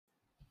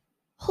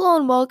Hello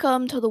and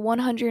welcome to the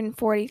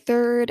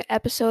 143rd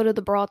episode of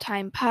the Brawl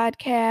Time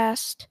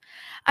Podcast.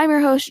 I'm your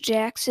host,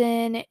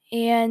 Jackson,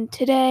 and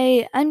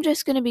today I'm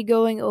just going to be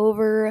going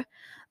over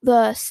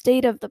the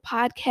state of the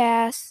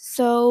podcast.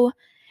 So,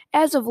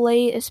 as of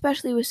late,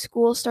 especially with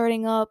school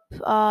starting up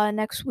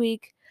next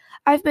week,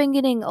 I've been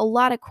getting a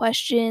lot of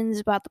questions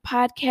about the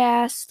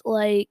podcast.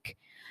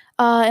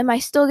 Am I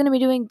still going to be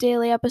doing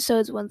daily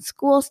episodes when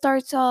school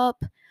starts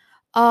up?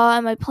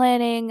 Am I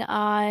planning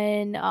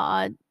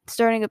on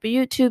starting up a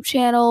YouTube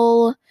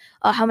channel?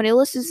 How many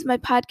listens does my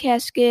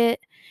podcast get?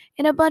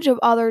 And a bunch of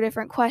other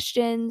different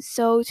questions.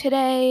 So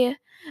today,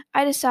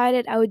 I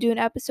decided I would do an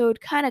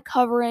episode kind of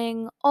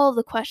covering all of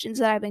the questions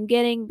that I've been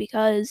getting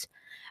because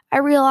I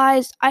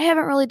realized I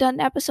haven't really done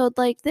an episode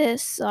like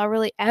this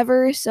really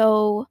ever.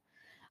 So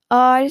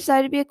I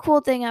decided it'd be a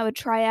cool thing I would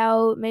try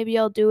out. Maybe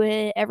I'll do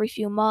it every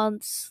few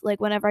months,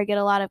 like whenever I get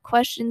a lot of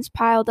questions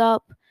piled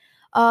up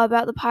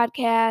about the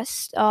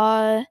podcast.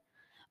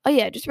 Oh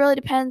yeah, it just really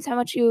depends how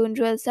much you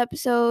enjoy this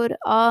episode.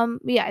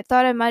 Yeah, I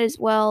thought I might as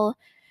well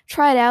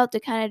try it out to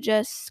kind of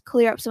just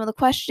clear up some of the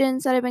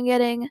questions that I've been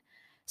getting.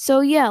 So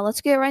yeah, let's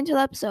get right into the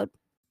episode.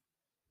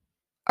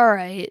 All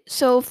right.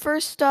 So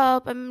first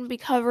up, I'm gonna be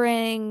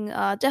covering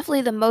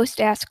definitely the most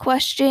asked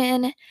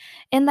question,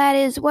 and that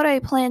is what I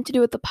plan to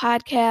do with the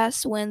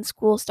podcast when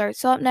school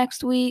starts up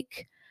next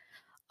week.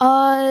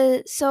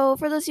 So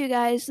for those of you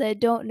guys that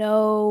don't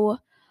know,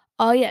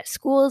 yeah,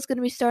 school is gonna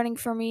be starting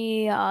for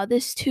me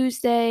this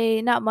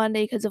Tuesday, not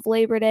Monday because of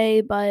Labor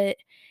Day, but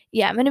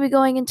yeah, I'm gonna be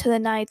going into the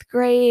ninth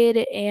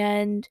grade,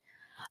 and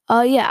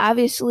yeah,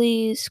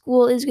 obviously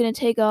school is gonna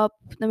take up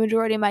the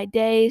majority of my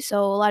day,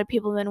 so a lot of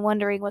people have been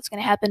wondering what's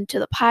gonna happen to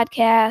the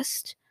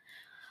podcast.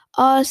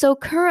 So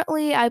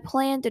currently I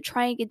plan to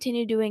try and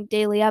continue doing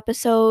daily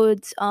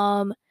episodes.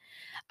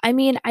 I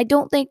mean, I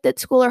don't think that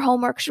school or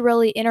homework should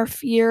really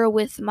interfere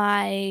with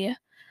my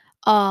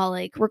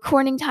like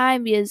recording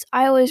time because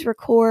I always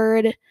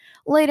record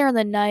later in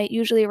the night,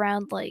 usually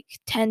around like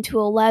 10 to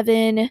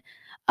 11,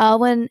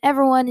 when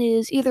everyone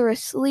is either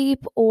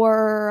asleep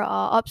or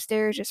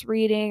upstairs just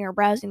reading or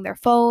browsing their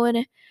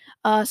phone.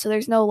 So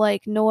there's no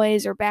like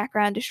noise or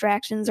background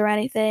distractions or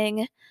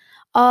anything.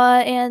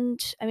 And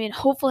I mean,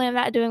 hopefully I'm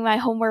not doing my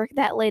homework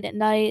that late at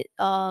night.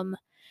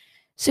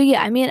 So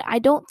yeah, I mean, I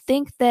don't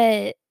think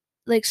that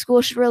like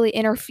school should really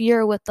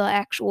interfere with the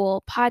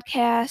actual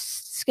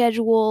podcast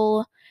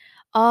schedule.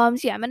 So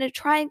yeah, I'm gonna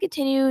try and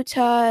continue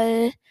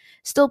to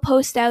still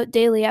post out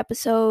daily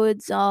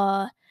episodes.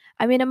 I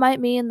mean, it might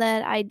mean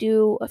that I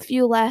do a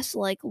few less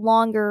like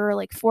longer,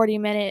 like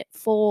 40-minute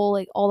full,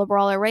 like all the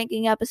brawler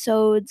ranking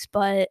episodes,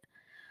 but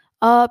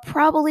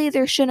probably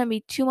there shouldn't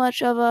be too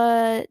much of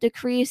a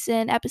decrease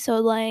in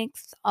episode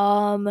length.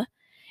 And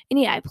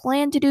yeah, I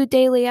plan to do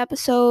daily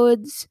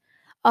episodes.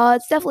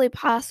 It's definitely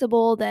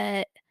possible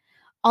that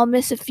I'll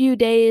miss a few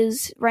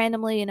days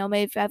randomly,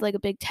 maybe if I have like a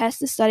big test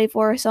to study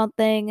for or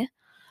something.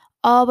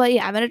 But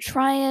yeah, I'm gonna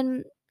try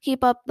and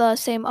keep up the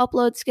same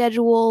upload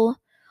schedule.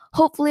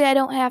 Hopefully, I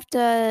don't have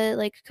to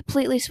like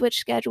completely switch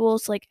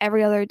schedules like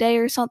every other day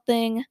or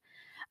something.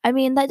 I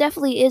mean, that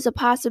definitely is a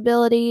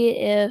possibility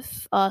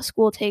if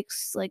school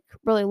takes like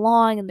really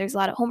long and there's a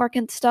lot of homework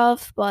and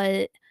stuff.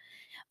 But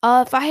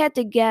if I had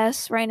to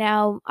guess right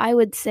now, I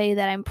would say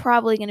that I'm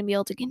probably going to be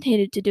able to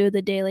continue to do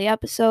the daily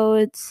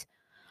episodes.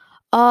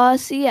 So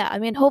yeah, I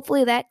mean,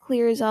 hopefully that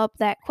clears up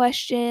that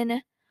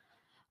question.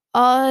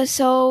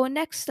 So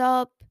next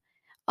up,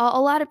 a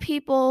lot of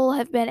people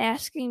have been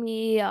asking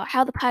me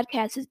how the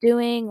podcast is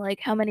doing, like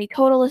how many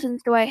total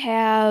listens do I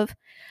have,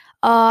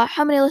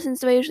 how many listens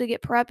do I usually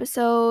get per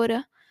episode,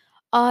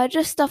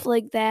 just stuff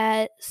like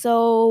that.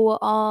 So,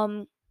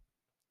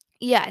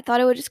 yeah, I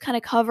thought I would just kind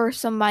of cover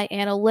some of my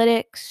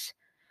analytics.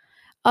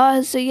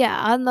 So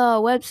yeah, on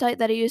the website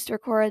that I used to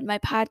record my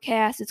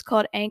podcast, it's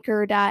called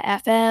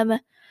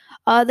Anchor.fm.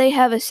 They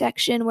have a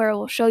section where it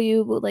will show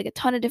you like a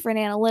ton of different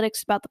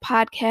analytics about the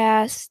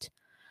podcast.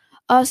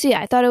 So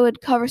yeah, I thought I would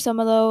cover some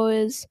of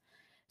those.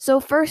 So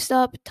first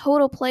up,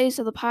 total plays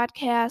of the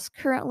podcast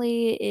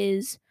currently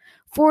is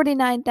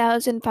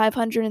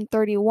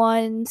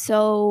 49,531.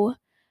 So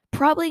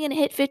probably gonna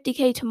hit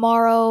 50K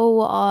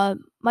tomorrow.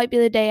 Might be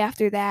the day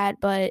after that,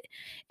 but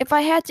if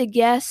I had to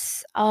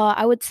guess,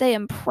 I would say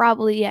I'm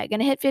probably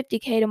gonna hit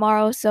 50K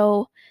tomorrow.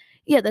 So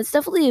yeah, that's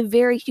definitely a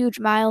very huge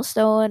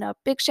milestone. A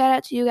big shout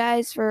out to you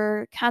guys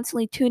for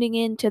constantly tuning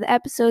in to the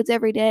episodes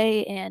every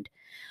day and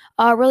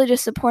really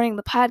just supporting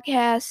the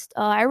podcast.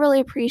 I really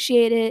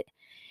appreciate it.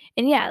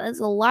 And yeah, that's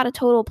a lot of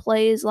total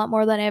plays, a lot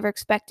more than I ever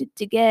expected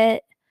to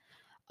get.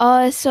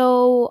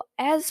 So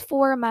as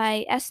for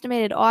my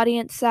estimated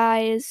audience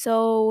size,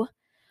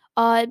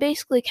 it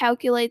basically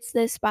calculates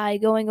this by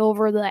going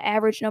over the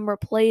average number of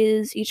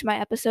plays each of my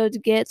episodes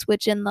gets,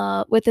 which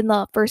within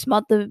the first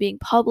month of it being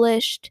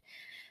published.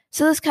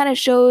 So this kind of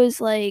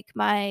shows like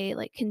my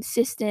like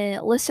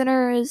consistent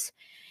listeners,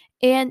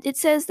 and it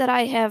says that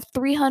I have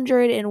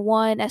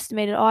 301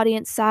 estimated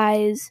audience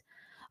size.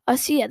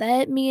 So yeah,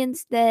 that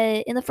means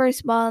that in the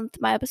first month,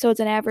 my episodes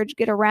on average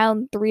get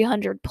around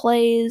 300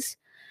 plays.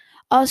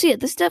 So yeah,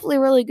 this is definitely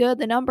really good.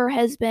 The number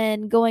has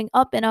been going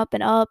up and up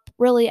and up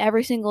really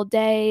every single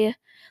day.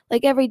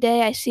 Like every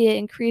day I see it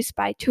increase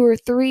by 2 or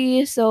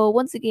 3. So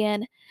once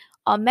again,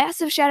 a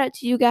massive shout out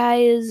to you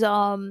guys.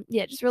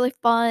 Yeah, just really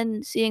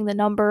fun seeing the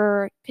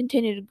number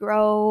continue to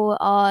grow.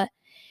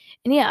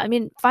 And yeah, I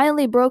mean,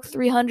 finally broke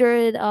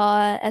 300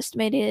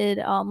 estimated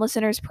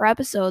listeners per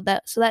episode.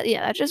 That's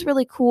just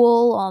really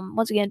cool.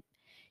 Once again,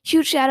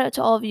 huge shout out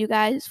to all of you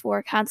guys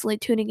for constantly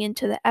tuning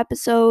into the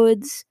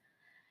episodes.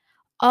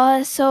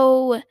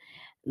 So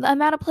the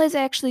amount of plays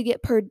I actually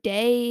get per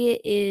day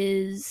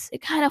is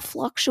it kind of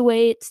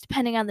fluctuates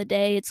depending on the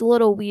day. It's a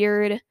little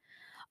weird.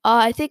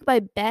 I think my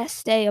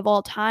best day of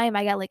all time,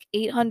 I got like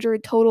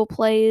 800 total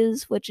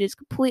plays, which is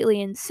completely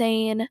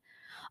insane.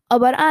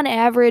 But on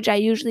average, I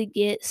usually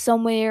get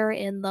somewhere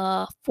in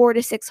the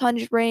 400 to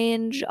 600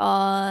 range.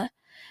 I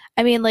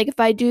mean, like if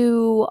I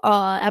do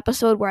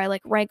episode where I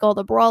like rank all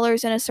the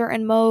brawlers in a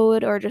certain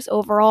mode or just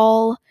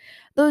overall,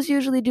 those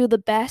usually do the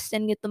best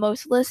and get the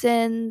most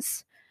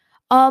listens.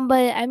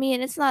 But I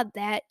mean, it's not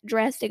that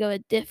drastic of a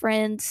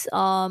difference.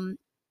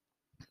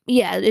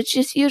 Yeah, it's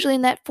just usually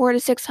in that 400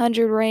 to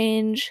 600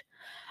 range.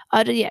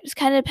 Yeah, it just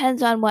kind of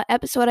depends on what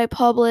episode I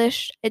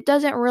publish. It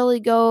doesn't really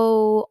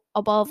go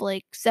above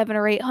like 700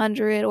 or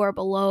 800 or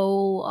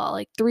below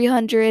like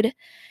 300.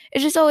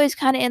 It's just always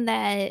kind of in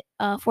that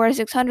 400 to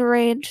 600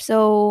 range.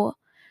 So,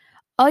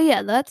 oh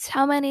yeah, that's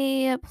how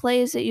many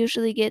plays it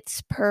usually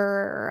gets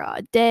per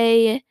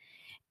day.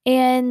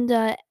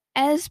 And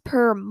as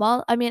per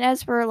month, I mean,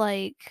 as per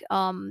like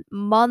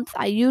month,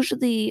 I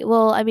usually,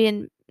 well, I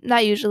mean,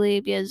 not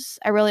usually because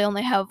I really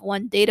only have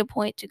one data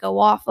point to go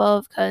off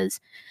of because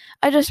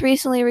I just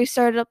recently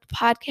restarted up the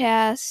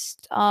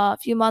podcast a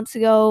few months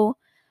ago.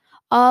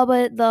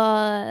 But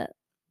the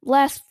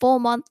last full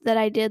month that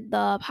I did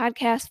the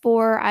podcast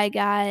for, I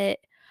got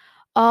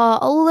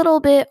a little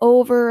bit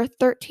over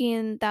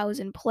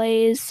 13,000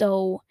 plays.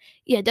 So,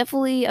 yeah,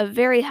 definitely a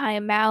very high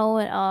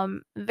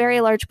amount,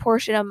 very large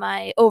portion of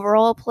my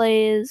overall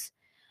plays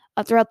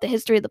throughout the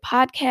history of the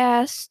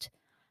podcast.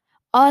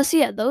 So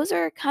yeah, those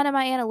are kind of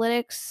my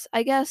analytics.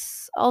 I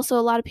guess also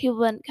a lot of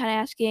people have been kind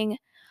of asking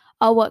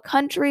what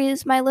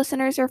countries my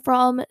listeners are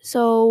from.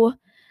 So,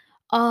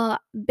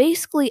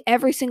 basically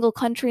every single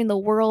country in the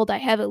world, I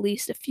have at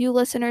least a few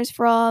listeners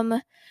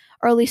from,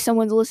 or at least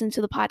someone's listened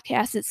to the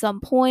podcast at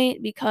some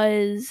point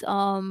because,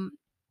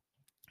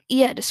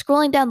 yeah, just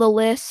scrolling down the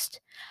list,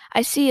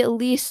 I see at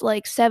least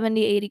like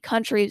 70, 80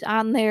 countries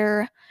on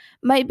there.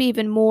 Might be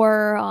even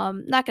more.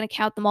 Not going to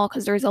count them all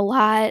because there's a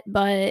lot.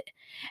 But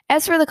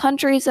as for the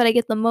countries that I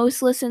get the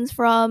most listens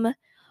from,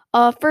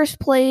 first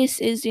place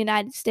is the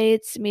United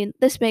States. I mean,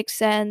 this makes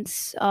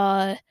sense.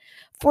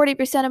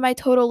 40% of my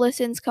total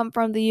listens come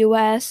from the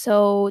US,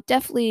 so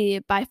definitely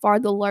by far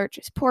the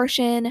largest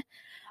portion.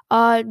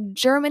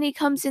 Germany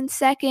comes in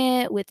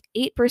second with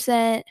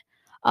 8%.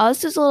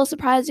 This is a little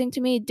surprising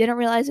to me. Didn't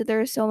realize that there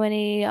were so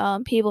many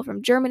people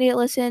from Germany that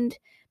listened.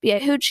 But yeah,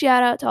 huge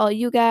shout out to all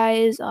you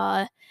guys.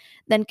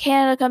 Then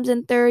Canada comes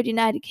in third,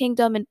 United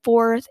Kingdom in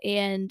fourth,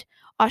 and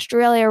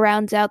Australia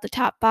rounds out the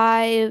top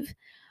five.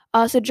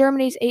 So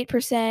Germany's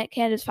 8%,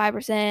 Canada's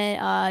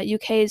 5%,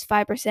 UK's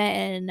 5%,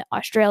 and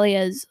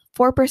Australia's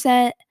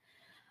 4%.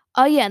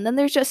 Oh yeah, and then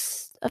there's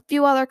just a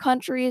few other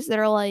countries that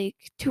are like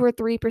 2 or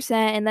 3%,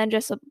 and then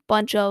just a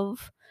bunch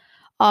of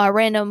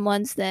random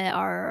ones that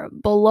are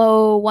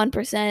below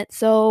 1%.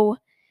 So,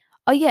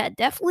 oh yeah,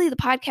 definitely the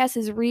podcast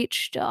has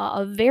reached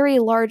a very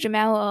large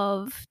amount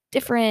of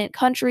different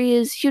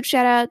countries. Huge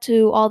shout out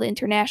to all the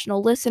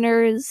international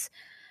listeners.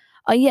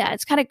 Yeah,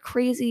 it's kind of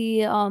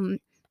crazy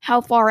how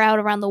far out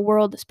around the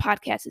world this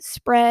podcast is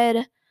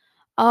spread.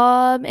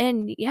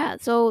 And yeah,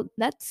 so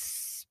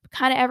that's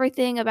kind of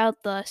everything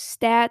about the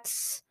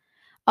stats.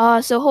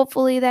 So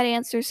hopefully that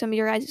answers some of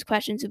your guys'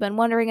 questions who've been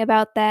wondering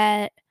about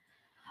that.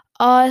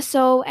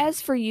 So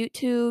as for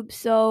YouTube,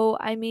 so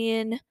I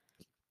mean,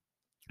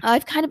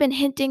 I've kind of been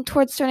hinting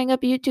towards starting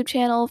up a YouTube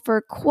channel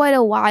for quite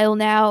a while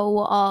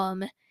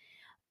now.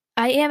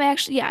 I am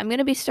actually, yeah, I'm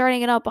gonna be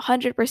starting it up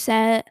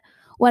 100%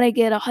 when I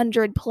get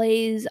 100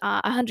 plays,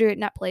 100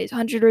 not plays,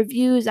 100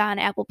 reviews on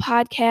Apple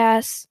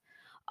Podcasts.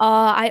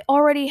 I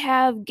already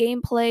have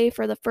gameplay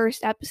for the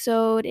first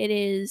episode. It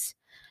is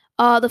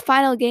the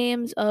final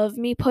games of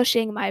me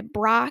pushing my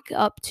Brock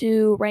up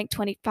to rank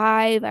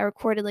 25. I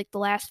recorded like the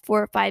last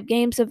 4 or 5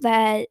 games of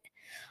that.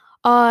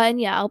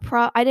 And yeah,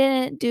 I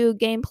didn't do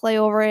gameplay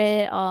over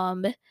it.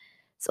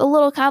 It's a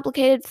little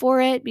complicated for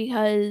it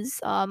because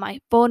my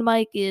phone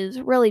mic is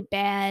really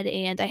bad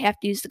and I have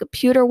to use the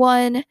computer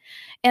one.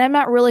 And I'm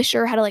not really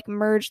sure how to like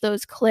merge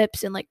those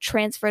clips and like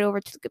transfer it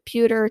over to the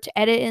computer to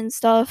edit and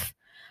stuff.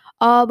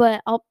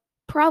 But I'll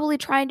probably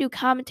try and do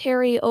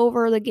commentary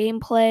over the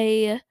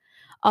gameplay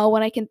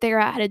when I can figure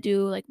out how to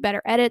do like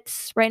better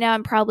edits. Right now,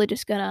 I'm probably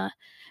just gonna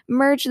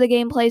merge the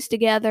gameplays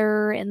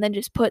together and then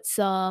just put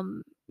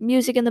some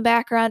music in the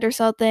background or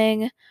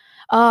something.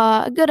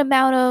 A good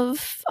amount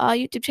of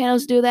YouTube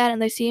channels do that,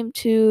 and they seem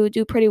to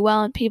do pretty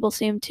well, and people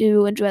seem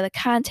to enjoy the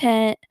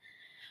content.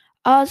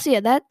 So yeah,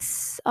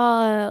 that's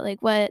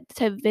like what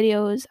type of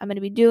videos I'm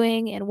gonna be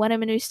doing and when I'm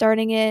gonna be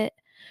starting it.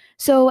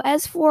 So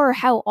as for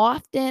how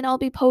often I'll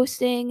be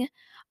posting,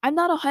 I'm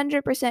not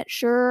 100%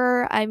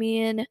 sure. I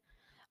mean,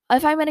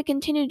 if I'm gonna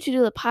continue to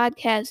do the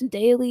podcast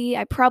daily,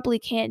 I probably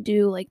can't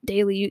do like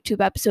daily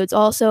YouTube episodes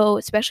also,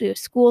 especially with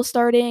school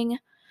starting.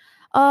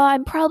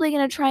 I'm probably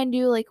gonna try and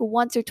do like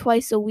once or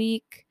twice a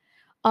week.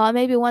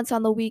 Maybe once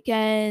on the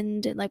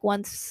weekend and like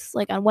once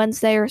like on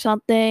Wednesday or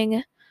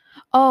something.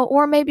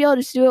 Or maybe I'll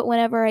just do it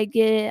whenever I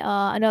get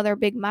another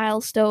big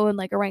milestone,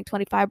 like a rank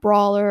 25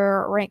 brawler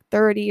or a rank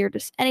 30 or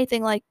just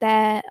anything like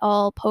that.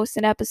 I'll post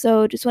an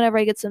episode just whenever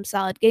I get some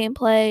solid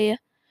gameplay.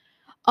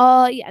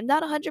 Yeah, I'm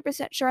not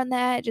 100% sure on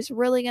that. It's just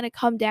really going to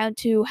come down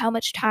to how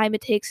much time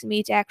it takes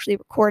me to actually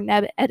record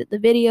and edit the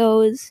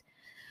videos.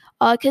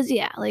 Cause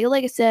yeah,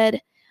 like I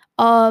said,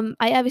 I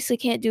obviously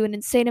can't do an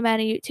insane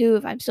amount of YouTube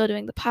if I'm still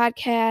doing the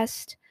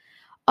podcast.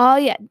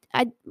 Yeah,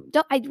 I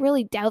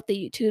really doubt that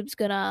YouTube's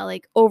gonna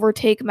like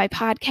overtake my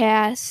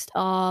podcast.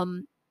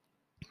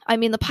 I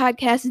mean the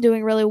podcast is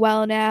doing really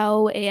well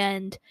now,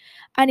 and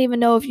I don't even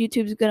know if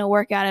YouTube's gonna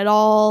work out at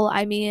all.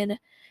 I mean,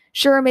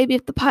 sure, maybe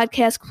if the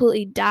podcast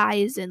completely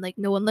dies and like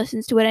no one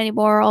listens to it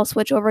anymore, I'll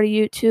switch over to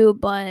YouTube.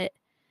 But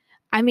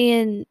I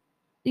mean,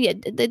 yeah,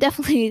 they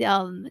definitely.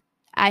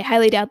 I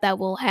highly doubt that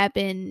will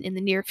happen in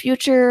the near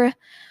future.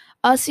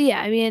 So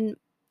yeah, I mean,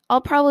 I'll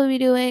probably be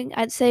doing.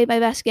 I'd say my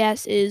best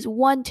guess is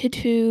 1 to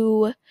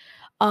 2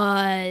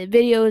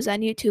 videos on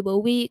YouTube a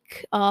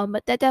week.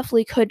 But that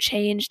definitely could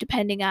change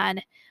depending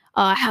on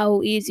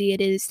how easy it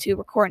is to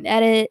record and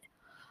edit.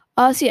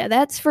 So yeah,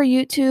 that's for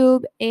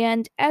YouTube.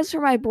 And as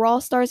for my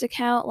Brawl Stars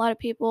account, a lot of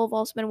people have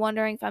also been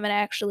wondering if I'm gonna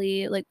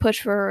actually like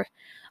push for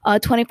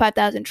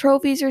 25,000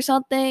 trophies or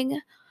something.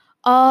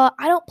 I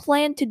don't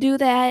plan to do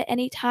that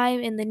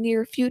anytime in the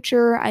near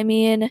future. I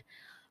mean,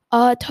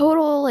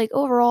 total like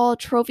overall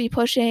trophy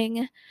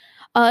pushing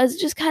is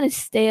just kind of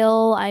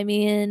stale. I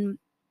mean,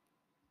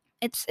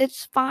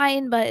 it's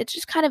fine, but it's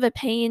just kind of a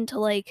pain to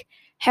like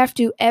have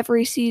to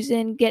every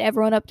season get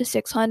everyone up to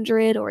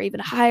 600 or even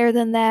higher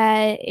than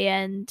that.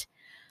 And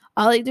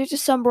like there's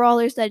just some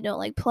brawlers that I don't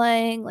like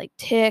playing, like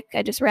Tick.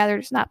 I just rather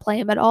just not play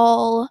him at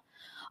all.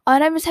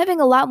 And I'm just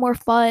having a lot more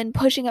fun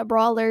pushing up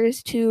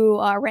brawlers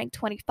to rank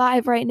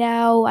 25 right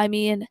now. I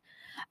mean,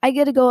 I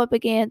get to go up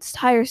against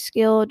higher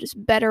skill,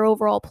 just better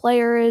overall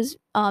players,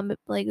 like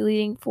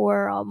leading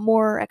for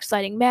more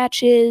exciting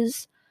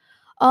matches.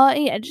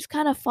 Yeah, just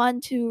kind of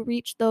fun to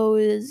reach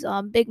those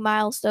big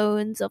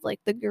milestones of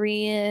like the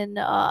green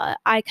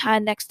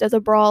icon next to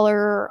the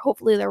brawler,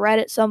 hopefully the red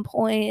at some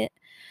point.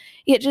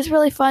 Yeah, just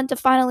really fun to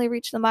finally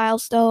reach the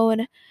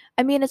milestone.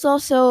 I mean, it's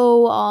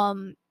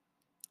also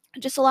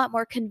just a lot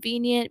more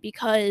convenient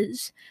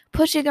because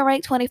pushing a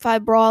rank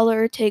 25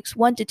 brawler takes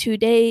 1 to 2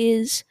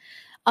 days.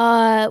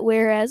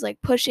 Whereas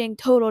like pushing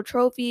total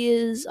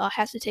trophies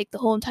has to take the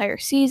whole entire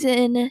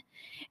season,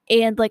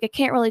 and like I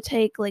can't really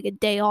take like a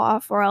day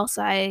off, or else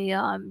I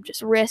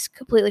just risk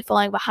completely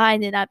falling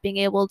behind and not being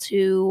able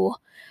to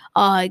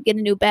get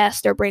a new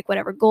best or break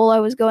whatever goal I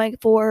was going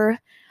for.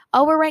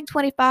 We're ranked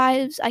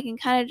 25s. I can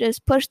kind of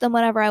just push them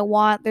whenever I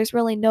want. There's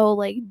really no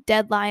like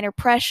deadline or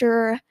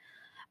pressure.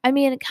 I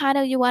mean, kind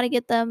of you want to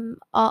get them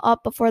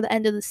up before the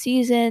end of the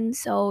season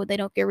so they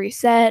don't get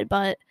reset.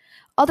 But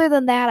other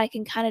than that, I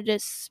can kind of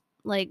just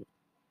like,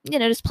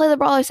 just play the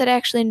brawlers that I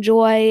actually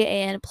enjoy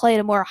and play at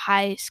a more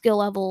high skill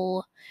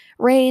level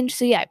range.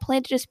 So yeah, I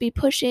plan to just be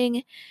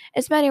pushing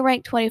as many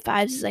rank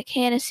 25s as I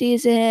can a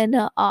season.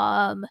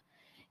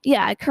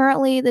 Yeah,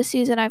 currently this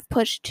season I've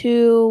pushed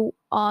two.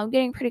 I'm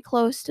getting pretty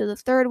close to the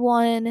third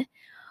one.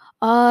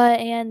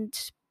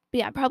 And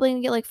yeah, I'm probably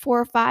gonna get like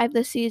 4 or 5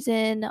 this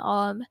season.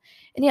 And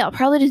yeah, I'll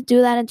probably just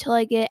do that until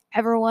I get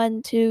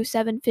everyone to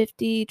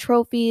 750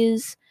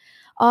 trophies.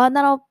 And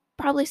then I'll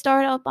probably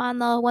start up on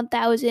the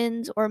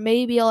 1000s, or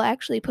maybe I'll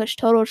actually push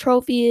total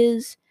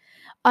trophies.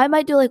 I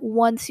might do like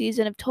one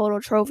season of total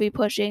trophy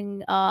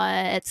pushing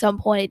at some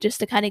point just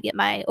to kind of get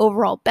my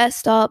overall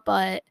best up.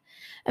 But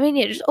I mean,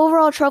 yeah, just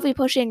overall trophy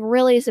pushing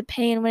really is a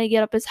pain when I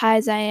get up as high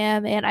as I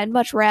am, and I'd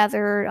much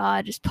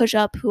rather just push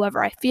up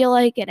whoever I feel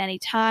like at any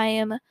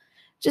time.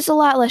 Just a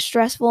lot less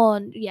stressful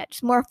and yeah,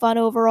 just more fun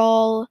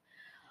overall.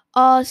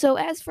 So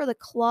as for the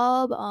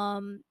club,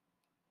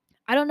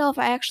 I don't know if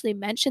I actually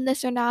mentioned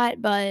this or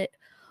not, but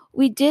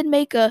we did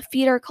make a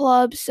feeder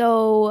club.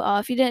 So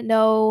if you didn't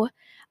know,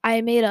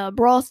 I made a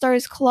Brawl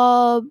Stars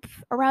club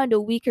around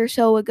a week or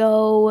so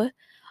ago.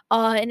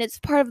 And it's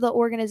part of the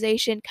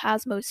organization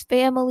Cosmos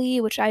Family,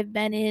 which I've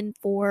been in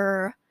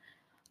for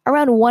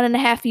around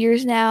 1.5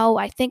 years now.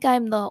 I think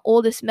I'm the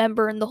oldest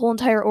member in the whole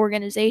entire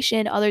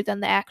organization, other than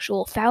the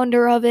actual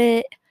founder of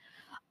it.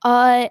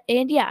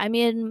 And yeah, I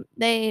mean,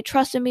 they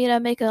trusted me to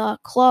make a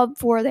club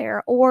for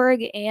their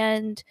org,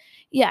 and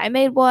yeah, I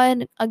made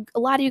one. A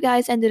lot of you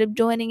guys ended up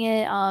joining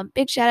it.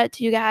 Big shout out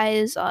to you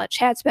guys.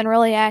 Chat's been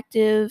really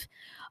active.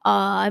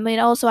 I mean,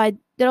 also, I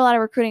did a lot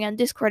of recruiting on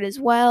Discord as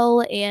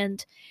well,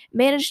 and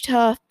managed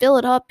to fill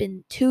it up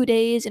in 2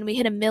 days, and we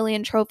hit 1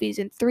 million trophies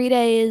in 3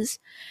 days.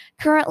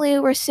 Currently,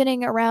 we're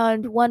sitting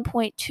around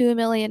 1.2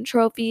 million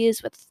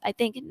trophies with, I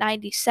think,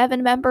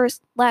 97 members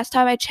last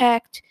time I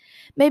checked.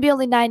 Maybe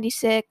only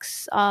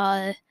 96.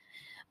 But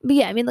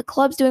yeah, I mean, the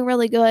club's doing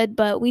really good,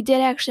 but we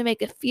did actually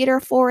make a feeder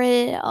for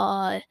it.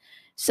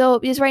 So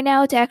because right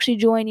now to actually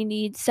join, you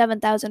need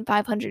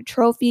 7,500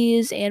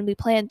 trophies, and we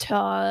plan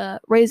to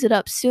raise it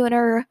up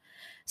sooner.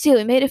 So yeah,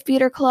 we made a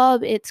feeder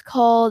club. It's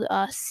called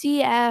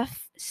CF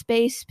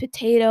Space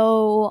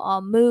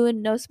Potato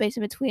Moon, no space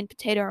in between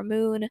potato or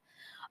moon.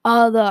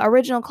 The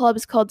original club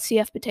is called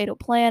CF Potato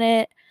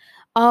Planet.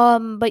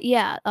 But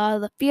yeah,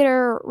 the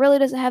theater really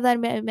doesn't have that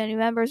many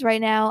members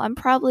right now. I'm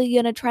probably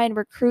gonna try and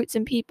recruit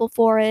some people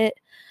for it.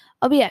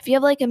 But yeah, if you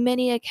have like a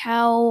mini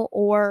account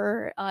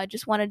or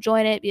just want to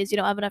join it because you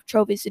don't have enough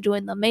trophies to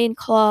join the main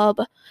club,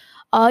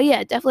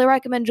 yeah, definitely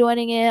recommend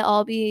joining it.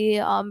 I'll be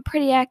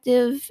pretty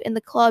active in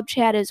the club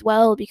chat as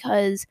well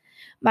because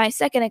my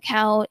second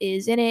account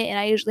is in it, and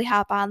I usually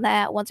hop on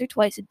that once or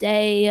twice a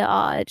day.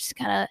 Just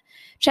kind of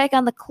check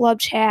on the club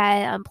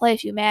chat, play a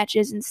few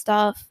matches and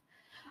stuff.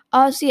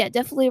 So yeah,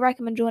 definitely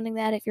recommend joining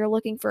that if you're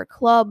looking for a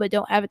club but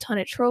don't have a ton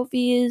of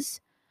trophies.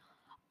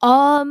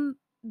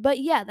 But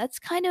yeah, that's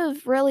kind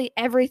of really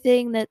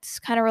everything that's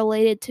kind of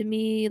related to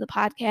me, the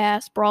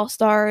podcast, Brawl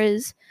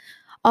Stars.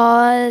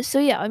 So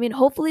yeah, I mean,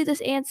 hopefully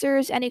this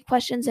answers any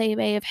questions that you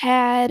may have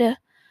had.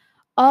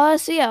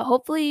 So yeah,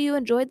 hopefully you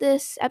enjoyed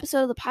this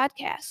episode of the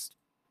podcast.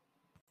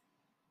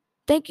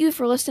 Thank you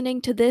for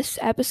listening to this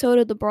episode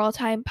of the Brawl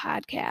Time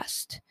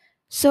podcast.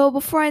 So,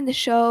 before I end the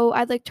show,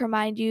 I'd like to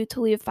remind you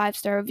to leave a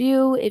 5-star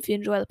review if you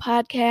enjoy the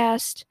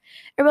podcast.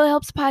 It really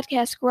helps the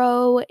podcast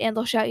grow, and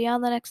they'll shout you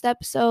on the next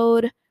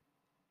episode.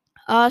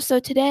 So,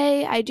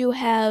 today I do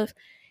have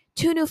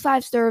 2 new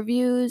 5-star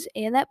reviews,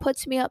 and that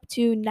puts me up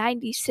to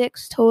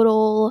 96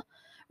 total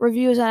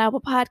reviews on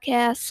Apple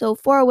Podcasts, so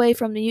 4 away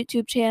from the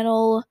YouTube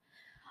channel.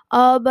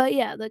 But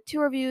yeah, the 2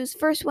 reviews.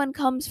 First one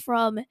comes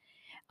from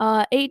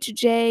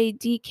HJ,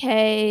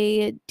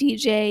 DK,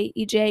 DJ,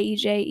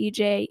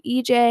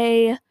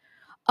 EJ.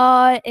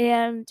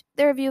 And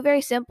their review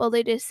very simple.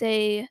 They just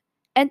say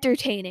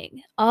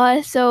entertaining.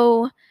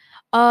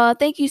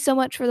 Thank you so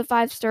much for the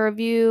 5-star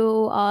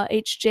review,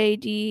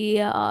 HJD,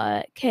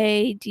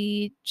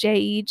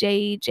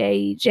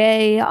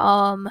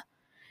 KDJEJEJJ.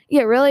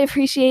 Yeah, really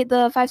appreciate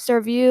the 5-star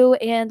review,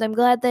 and I'm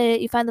glad that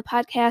you find the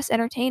podcast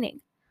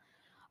entertaining.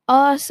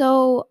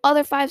 So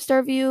other 5-star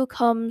review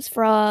comes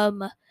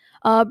from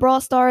Brawl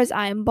Stars.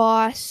 I'm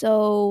Boss.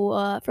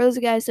 So for those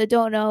guys that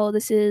don't know,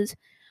 this is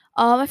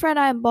my friend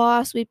I'm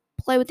Boss. We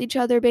play with each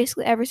other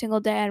basically every single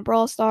day on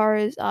Brawl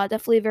Stars.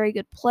 Definitely a very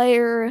good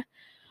player.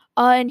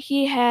 And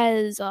he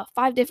has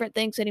 5 different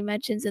things that he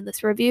mentions in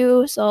this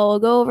review. So I'll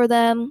go over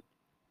them.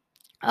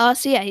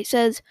 So yeah, he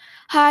says,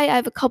 "Hi, I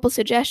have a couple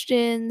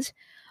suggestions.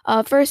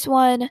 First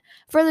one,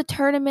 for the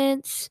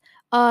tournaments,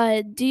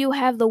 do you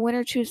have the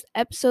winner choose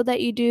episode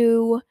that you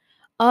do?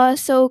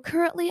 So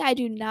currently I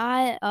do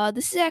not.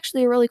 This is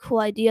actually a really cool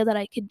idea that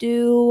I could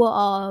do.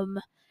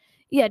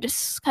 Yeah,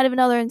 just kind of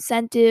another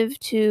incentive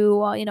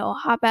to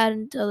hop out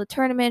into the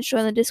tournament,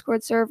 join the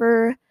Discord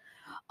server.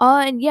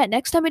 And yeah,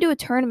 next time I do a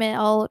tournament,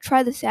 I'll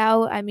try this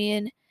out. I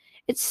mean,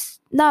 it's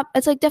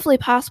like definitely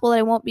possible that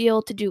I won't be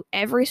able to do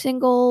every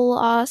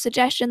single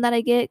suggestion that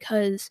I get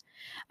because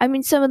I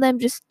mean, some of them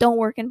just don't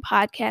work in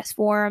podcast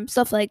form,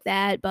 stuff like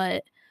that.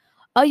 But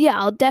oh yeah,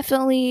 I'll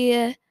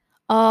definitely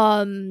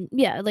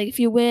yeah, like if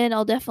you win,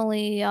 I'll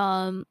definitely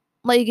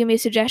let you give me a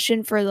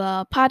suggestion for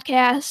the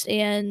podcast.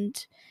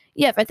 And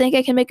yeah, if I think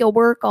I can make it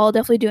work, I'll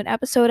definitely do an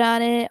episode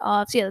on it.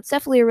 So yeah, that's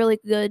definitely a really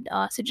good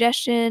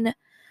suggestion.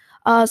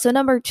 So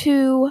number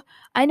 2,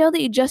 I know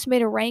that you just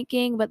made a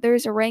ranking, but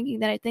there's a ranking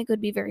that I think would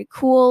be very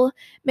cool.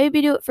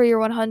 Maybe do it for your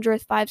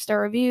 100th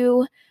 5-star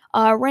review.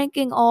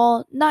 Ranking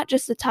all, not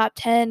just the top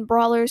 10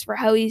 brawlers for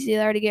how easy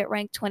they are to get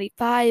ranked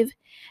 25,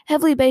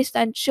 heavily based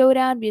on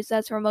showdown because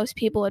that's where most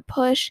people would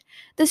push.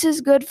 This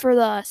is good for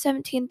the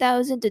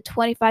 17,000 to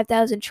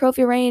 25,000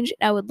 trophy range,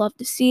 and I would love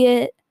to see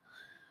it.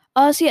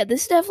 So yeah,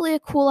 this is definitely a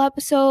cool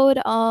episode.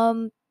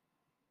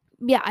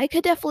 Yeah, I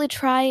could definitely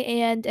try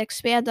and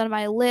expand on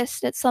my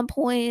list at some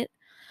point.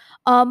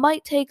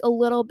 Might take a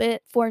little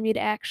bit for me to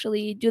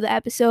actually do the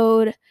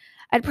episode.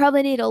 I'd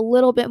probably need a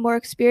little bit more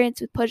experience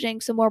with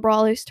pushing some more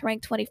brawlers to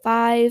rank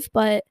 25,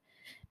 but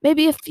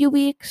maybe a few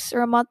weeks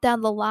or a month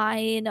down the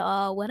line,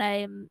 when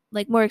I'm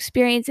like more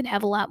experienced and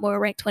have a lot more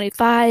rank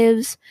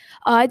 25s,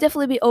 I'd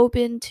definitely be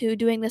open to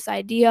doing this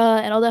idea,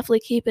 and I'll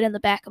definitely keep it in the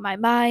back of my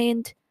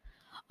mind.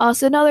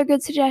 So another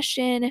good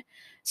suggestion.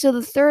 So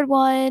the third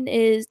one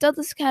is, does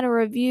this kind of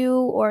review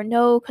or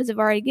no? Because I've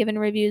already given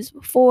reviews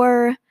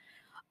before.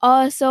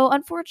 So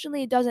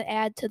unfortunately, it doesn't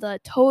add to the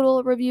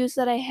total reviews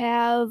that I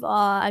have.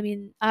 I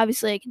mean,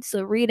 obviously, I can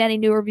still read any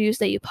new reviews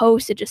that you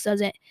post. It just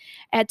doesn't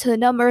add to the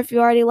number if you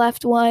already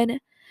left one.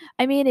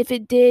 I mean, if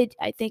it did,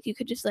 I think you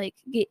could just like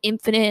get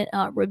infinite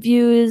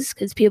reviews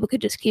because people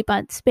could just keep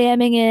on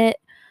spamming it.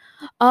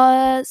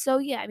 So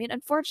yeah, I mean,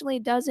 unfortunately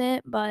it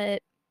doesn't,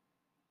 but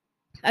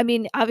I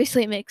mean,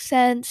 obviously it makes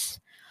sense.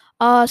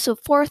 So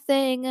fourth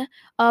thing,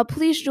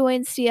 please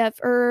join CF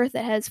Earth.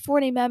 It has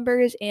 40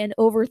 members and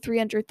over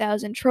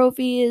 300,000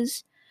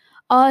 trophies.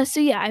 So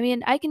yeah, I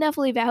mean, I can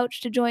definitely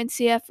vouch to join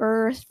CF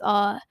Earth.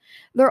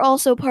 They're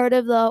also part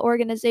of the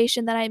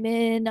organization that I'm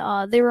in.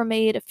 They were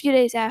made a few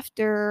days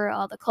after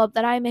the club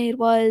that I made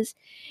was,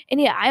 and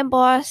yeah, I'm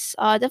boss.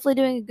 Definitely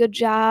doing a good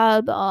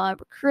job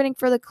recruiting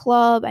for the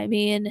club. I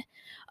mean,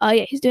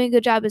 yeah, he's doing a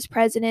good job as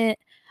president.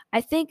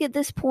 I think at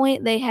this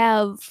point they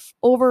have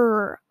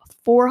over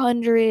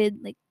 400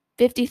 like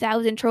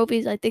 50,000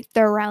 trophies. I think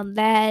they're around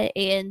that,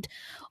 and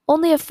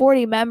only have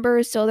 40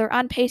 members, so they're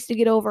on pace to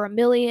get over a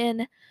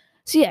million.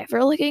 So yeah, if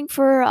you're looking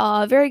for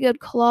a very good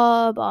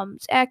club,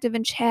 it's active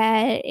in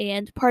chat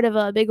and part of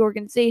a big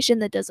organization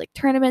that does like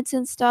tournaments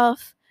and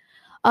stuff,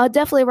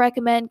 definitely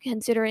recommend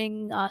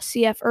considering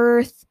CF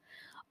Earth.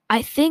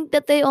 I think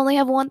that they only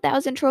have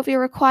 1,000 trophy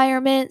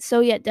requirement,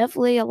 so yeah,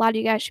 definitely a lot of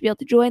you guys should be able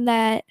to join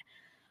that.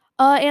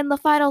 And the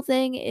final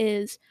thing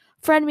is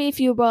friend me if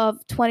you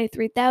above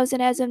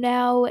 23,000 as of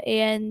now.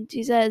 And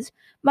he says,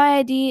 my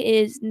ID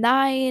is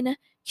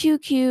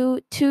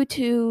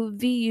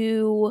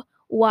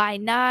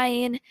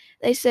 9QQ22VUY9.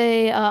 They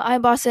say,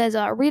 I'm boss says,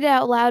 read it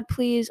out loud,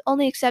 please.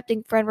 Only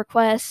accepting friend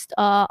requests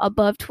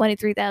above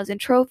 23,000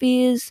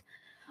 trophies.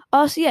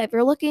 So yeah, if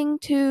you're looking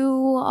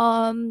to,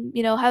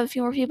 have a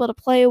few more people to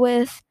play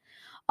with,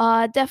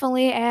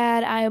 definitely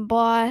add I am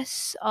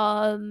boss.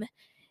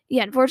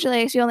 Yeah,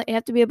 unfortunately, I guess you only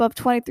have to be above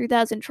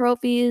 23,000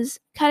 trophies.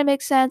 Kind of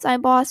makes sense.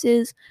 I'm boss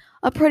is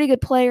a pretty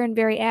good player and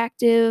very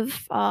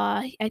active.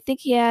 I think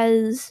he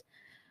has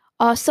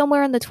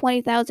somewhere in the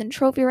 20,000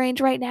 trophy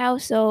range right now.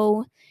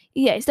 So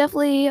yeah, he's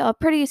definitely a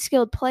pretty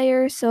skilled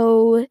player.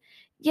 So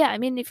yeah, I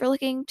mean, if you're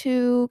looking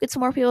to get some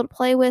more people to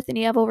play with and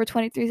you have over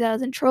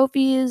 23,000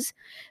 trophies,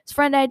 his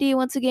friend ID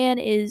once again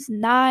is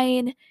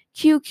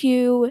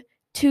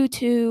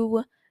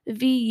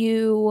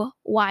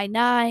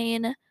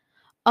 9QQ22VUY9.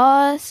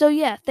 So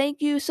yeah,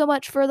 thank you so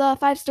much for the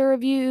 5-star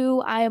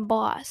review. I am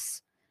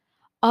boss.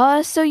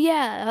 So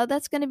yeah,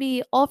 that's gonna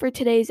be all for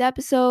today's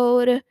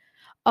episode.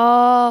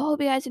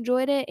 Hope you guys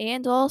enjoyed it,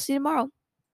 and I'll see you tomorrow.